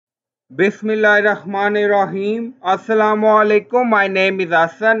Bismillahirrahmanirrahim. Assalamu alaikum. My name is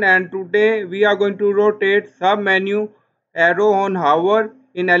Hassan and today we are going to rotate submenu arrow on hover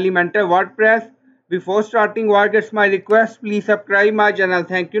in Elementor WordPress. Before starting work, it's my request, please subscribe my channel.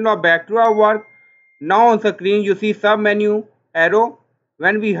 Thank you. Now back to our work. Now on screen you see submenu arrow.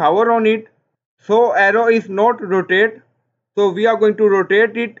 When we hover on it, so arrow is not rotate. So we are going to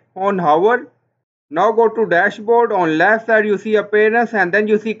rotate it on hover. Now go to dashboard. On left side you see appearance and then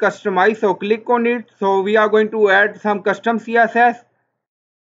you see customize, so click on it. So we are going to add some custom CSS.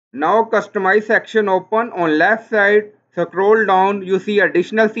 Now customize section open. On left side scroll down, you see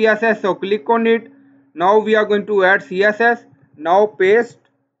additional CSS, so click on it. Now we are going to add CSS. Now paste,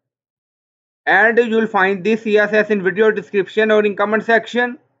 and you will find this CSS in video description or in comment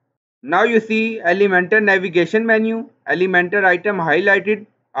section. Now you see Elementor navigation menu, Elementor item highlighted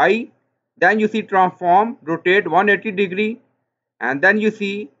I. Then you see transform, rotate 180 degree, and then you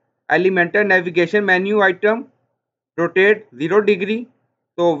see Elementor navigation menu item, rotate 0 degree.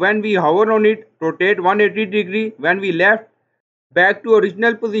 So when we hover on it, rotate 180 degree. When we left, back to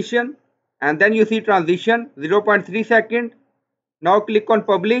original position, and then you see transition 0.3 second. Now click on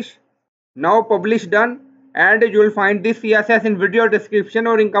publish. Now publish done, and you will find this CSS in video description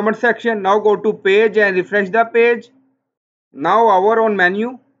or in comment section. Now go to page and refresh the page. Now hover on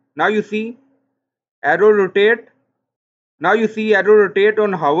menu. Now you see arrow rotate. Now you see arrow rotate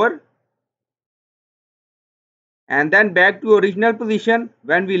on hover, and then back to original position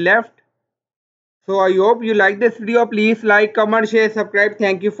when we left. So I hope you like this video. Please like, comment, share, subscribe.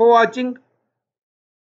 Thank you for watching.